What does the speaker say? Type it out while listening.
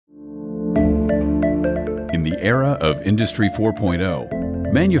In the era of Industry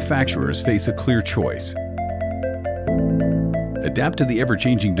 4.0, manufacturers face a clear choice. Adapt to the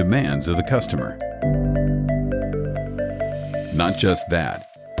ever-changing demands of the customer. Not just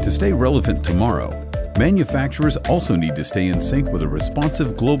that, to stay relevant tomorrow, manufacturers also need to stay in sync with a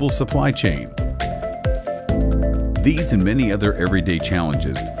responsive global supply chain. These and many other everyday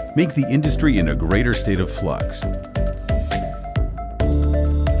challenges make the industry in a greater state of flux.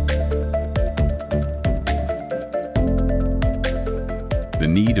 The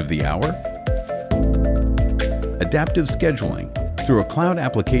need of the hour? Adaptive scheduling through a cloud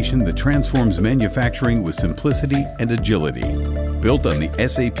application that transforms manufacturing with simplicity and agility. Built on the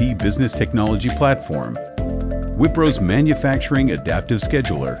SAP Business Technology Platform, Wipro's Manufacturing Adaptive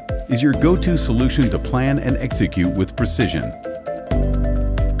Scheduler is your go-to solution to plan and execute with precision.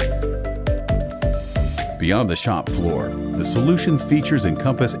 Beyond the shop floor, the solution's features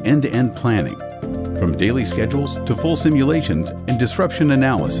encompass end-to-end planning, from daily schedules to full simulations and disruption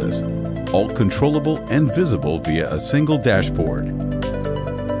analysis, all controllable and visible via a single dashboard.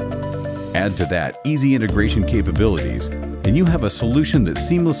 Add to that easy integration capabilities, and you have a solution that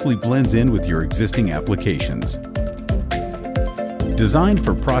seamlessly blends in with your existing applications. Designed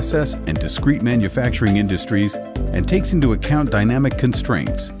for process and discrete manufacturing industries and takes into account dynamic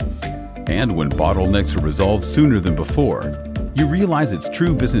constraints. And when bottlenecks are resolved sooner than before, you realize its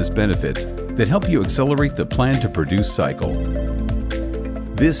true business benefits that help you accelerate the plan-to-produce cycle.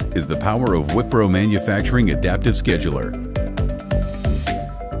 This is the power of Wipro Manufacturing Adaptive Scheduler.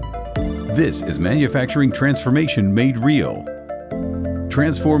 This is manufacturing transformation made real.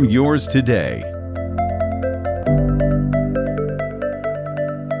 Transform yours today.